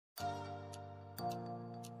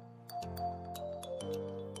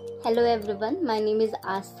Hello everyone, my name is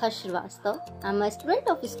Astha Shrivastava. I'm a student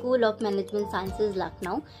of School of Management Sciences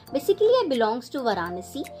Lucknow. Basically, I belongs to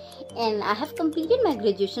Varanasi and I have completed my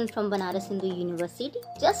graduation from Banaras Hindu University.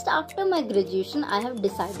 Just after my graduation, I have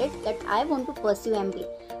decided that I want to pursue MBA.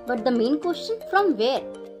 But the main question, from where?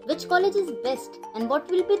 Which college is best and what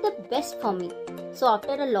will be the best for me? So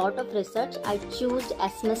after a lot of research, I chose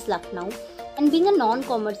SMS Lucknow. And being a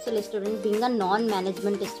non-commercial student, being a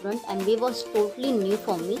non-management student, MBA was totally new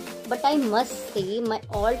for me. But I must say, my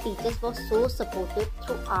all teachers were so supportive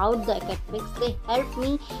throughout the academics. They helped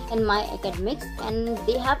me in my academics and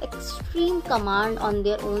they have extreme command on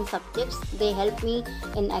their own subjects. They help me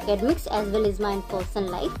in academics as well as my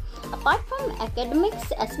personal life. Apart from academics,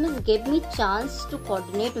 SMS gave me chance to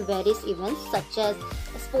coordinate various events such as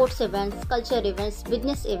sports events, culture events,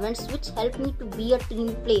 business events, which helped me to be a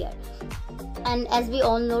team player. And as we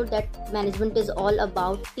all know that management is all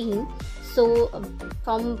about team, so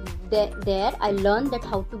from there I learned that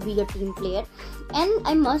how to be a team player. And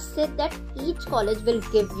I must say that each college will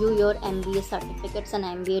give you your MBA certificates and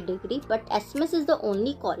MBA degree, but SMS is the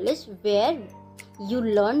only college where you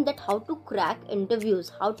learn that how to crack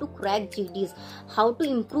interviews, how to crack GDs, how to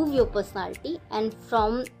improve your personality, and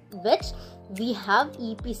from which we have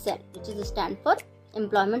EP Cell, which is a stand for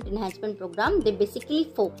Employment Enhancement Program. They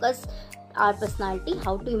basically focus our personality,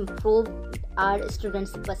 how to improve our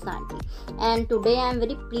students' personality. And today I am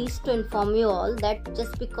very pleased to inform you all that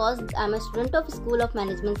just because I am a student of School of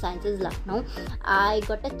Management Sciences Lucknow, I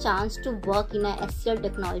got a chance to work in a SCL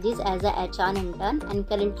Technologies as a HR intern, and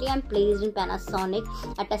currently I am placed in Panasonic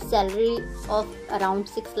at a salary of around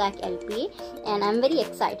 6 lakh LPA, and I am very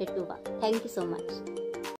excited to work. Thank you so much.